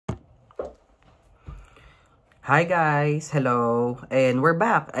Hi guys, hello, and we're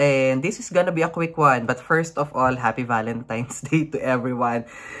back, and this is gonna be a quick one, but first of all, happy Valentine's Day to everyone.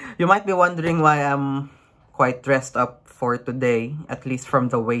 You might be wondering why I'm quite dressed up for today, at least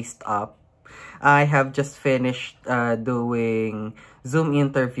from the waist up. I have just finished doing Zoom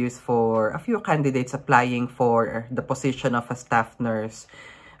interviews for a few candidates applying for the position of a staff nurse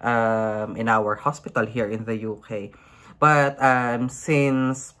in our hospital here in the UK. But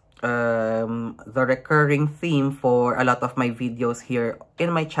since the recurring theme for a lot of my videos here in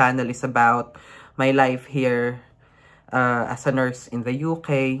my channel is about my life here as a nurse in the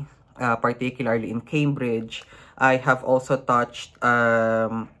UK, particularly in Cambridge, I have also touched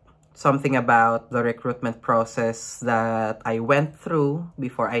something about the recruitment process that I went through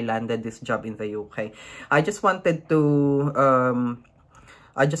before I landed this job in the UK. I just wanted to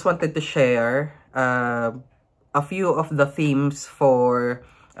share a few of the themes for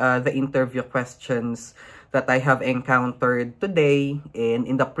the interview questions that I have encountered today and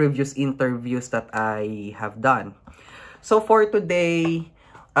in the previous interviews that I have done. So for today,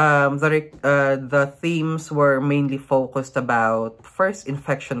 the themes were mainly focused about first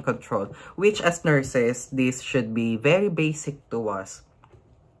infection control, which as nurses, this should be very basic to us.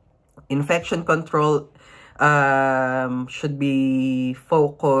 Infection control should be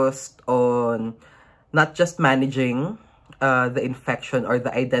focused on not just managing the infection or the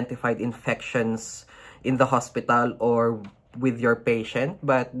identified infections in the hospital or with your patient,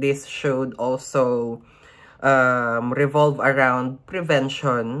 but this should also revolve around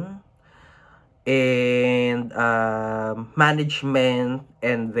prevention and management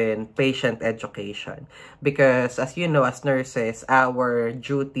and then patient education, because as you know, as nurses, our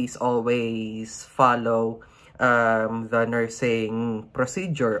duties always follow the nursing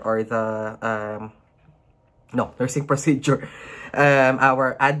procedure or the nursing procedure.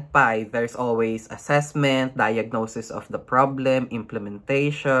 Our ADPI, there's always assessment, diagnosis of the problem,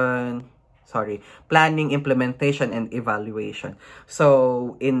 planning, implementation, and evaluation.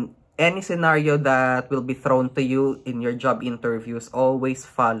 So in any scenario that will be thrown to you in your job interviews, always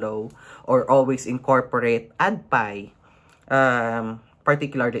follow or always incorporate ADPI,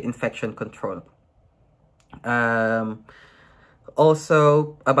 particularly infection control.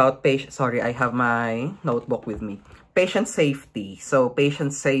 Also about patient, sorry, I have my notebook with me. Patient safety. So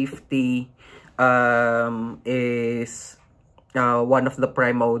patient safety is one of the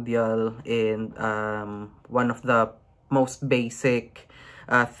primordial and one of the most basic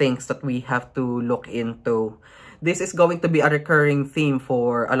things that we have to look into. This is going to be a recurring theme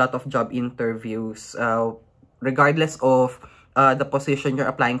for a lot of job interviews. Regardless of the position you're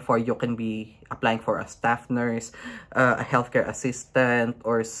applying for, you can be applying for a staff nurse, a healthcare assistant,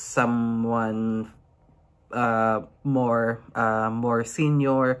 or someone more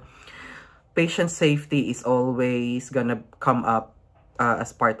senior. Patient safety is always gonna come up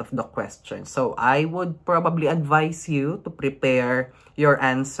as part of the question. So I would probably advise you to prepare your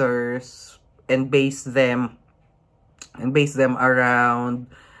answers and base them around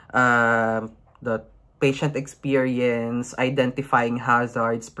the patient experience, identifying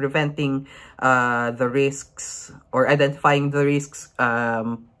hazards, preventing the risks, or identifying the risks,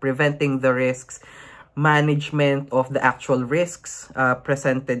 preventing the risks, management of the actual risks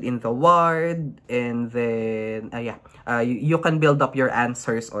presented in the ward, and then you can build up your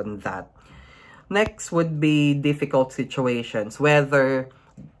answers on that. Next would be difficult situations, whether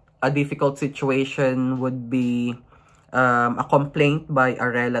a difficult situation would be a complaint by a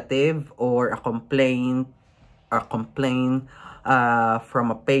relative or a complaint from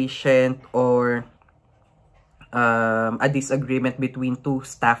a patient, or a disagreement between two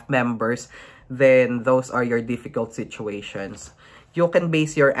staff members, then those are your difficult situations. You can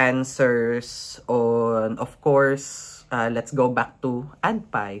base your answers on, of course, let's go back to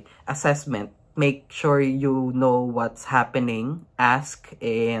ADPI, assessment. Make sure you know what's happening, ask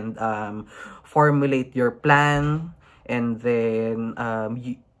and formulate your plan, and then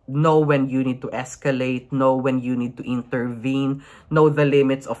know when you need to escalate, know when you need to intervene, know the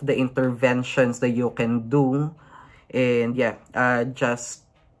limits of the interventions that you can do, and just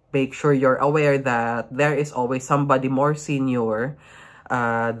make sure you're aware that there is always somebody more senior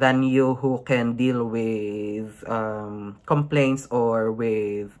than you who can deal with complaints or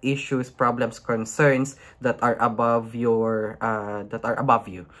with issues, problems, concerns that are above you or above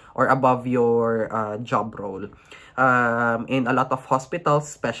your job role. In a lot of hospitals,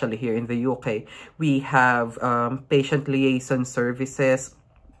 especially here in the UK, we have patient liaison services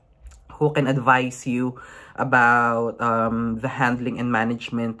who can advise you about the handling and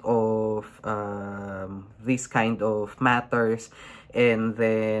management of these kind of matters. And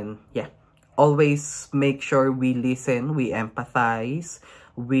then always make sure we listen, we empathize,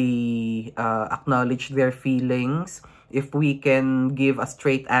 we acknowledge their feelings. If we can give a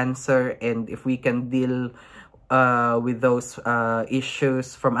straight answer, and if we can deal with those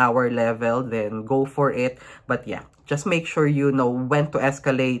issues from our level, then go for it. But yeah, just make sure you know when to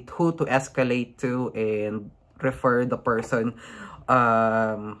escalate, who to escalate to, and refer the person,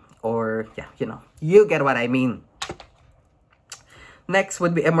 or yeah, you know, you get what I mean. Next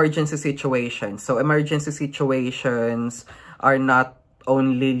would be emergency situations. So emergency situations are not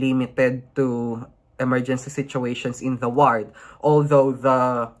only limited to emergency situations in the ward, although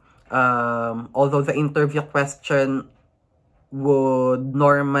the interview question would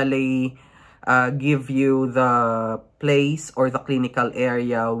normally give you the place or the clinical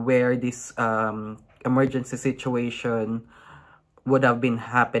area where this emergency situation would have been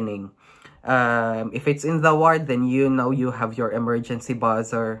happening. If it's in the ward, then you know you have your emergency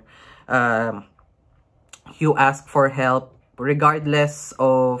buzzer. You ask for help regardless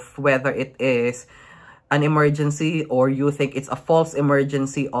of whether it is an emergency or you think it's a false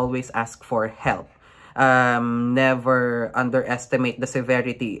emergency. Always ask for help. Never underestimate the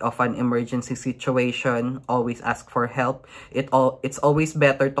severity of an emergency situation. Always ask for help. It's always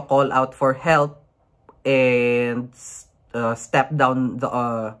better to call out for help and step down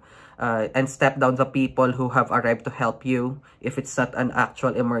the people who have arrived to help you if it's not an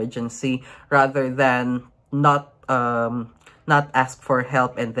actual emergency, rather than not ask for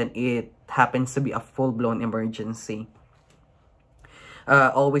help and then it happens to be a full-blown emergency.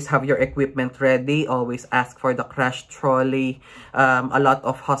 Always have your equipment ready. Always ask for the crash trolley. A lot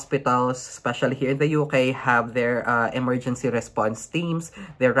of hospitals, especially here in the UK, have their emergency response teams,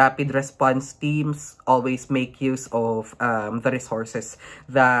 their rapid response teams. Always make use of the resources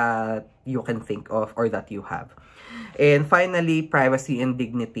that you can think of or that you have. And finally, privacy and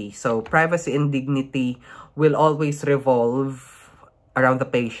dignity. So privacy and dignity will always revolve around the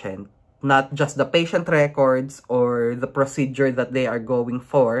patient. Not just the patient records or the procedure that they are going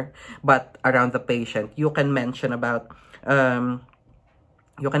for, but around the patient. You can mention about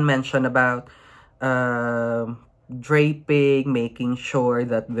draping, making sure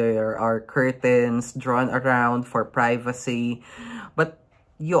that there are curtains drawn around for privacy. But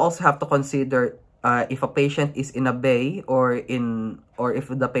you also have to consider if a patient is in a bay or if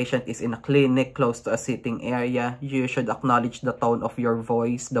the patient is in a clinic close to a sitting area, you should acknowledge the tone of your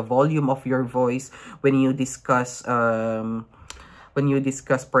voice, the volume of your voice when you discuss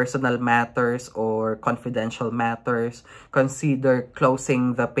personal matters or confidential matters. Consider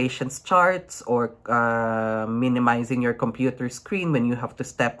closing the patient's charts or minimizing your computer screen when you have to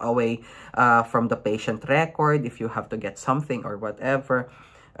step away from the patient record if you have to get something or whatever.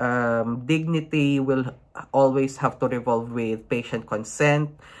 Dignity will always have to revolve with patient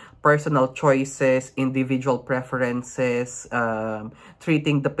consent, personal choices, individual preferences,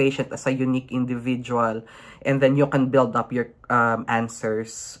 treating the patient as a unique individual, and then you can build up your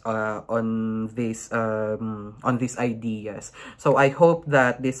answers on these ideas. So I hope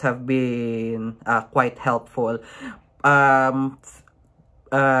that this have been quite helpful.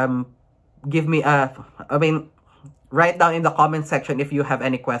 Give me write down in the comment section if you have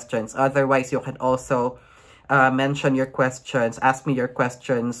any questions. Otherwise, you can also mention your questions, ask me your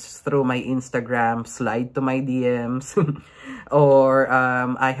questions through my Instagram, slide to my DMs, or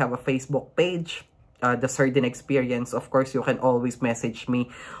I have a Facebook page, The Sardine Experience. Of course, you can always message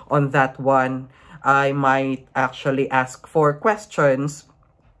me on that one. I might actually ask for questions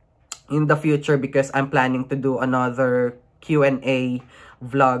in the future because I'm planning to do another Q&A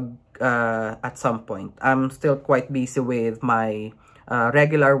vlog at some point. I'm still quite busy with my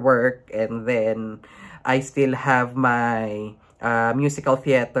regular work, and then I still have my musical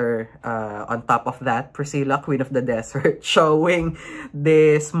theater on top of that, Priscilla, Queen of the Desert, showing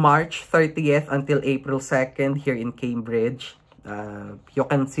this March 30th until April 2nd here in Cambridge. You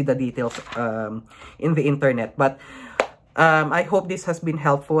can see the details in the internet. But I hope this has been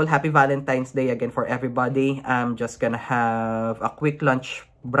helpful. Happy Valentine's Day again for everybody. I'm just gonna have a quick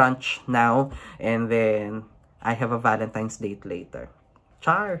brunch now, and then I have a Valentine's date later.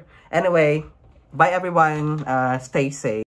 Char! Anyway, bye everyone. Stay safe.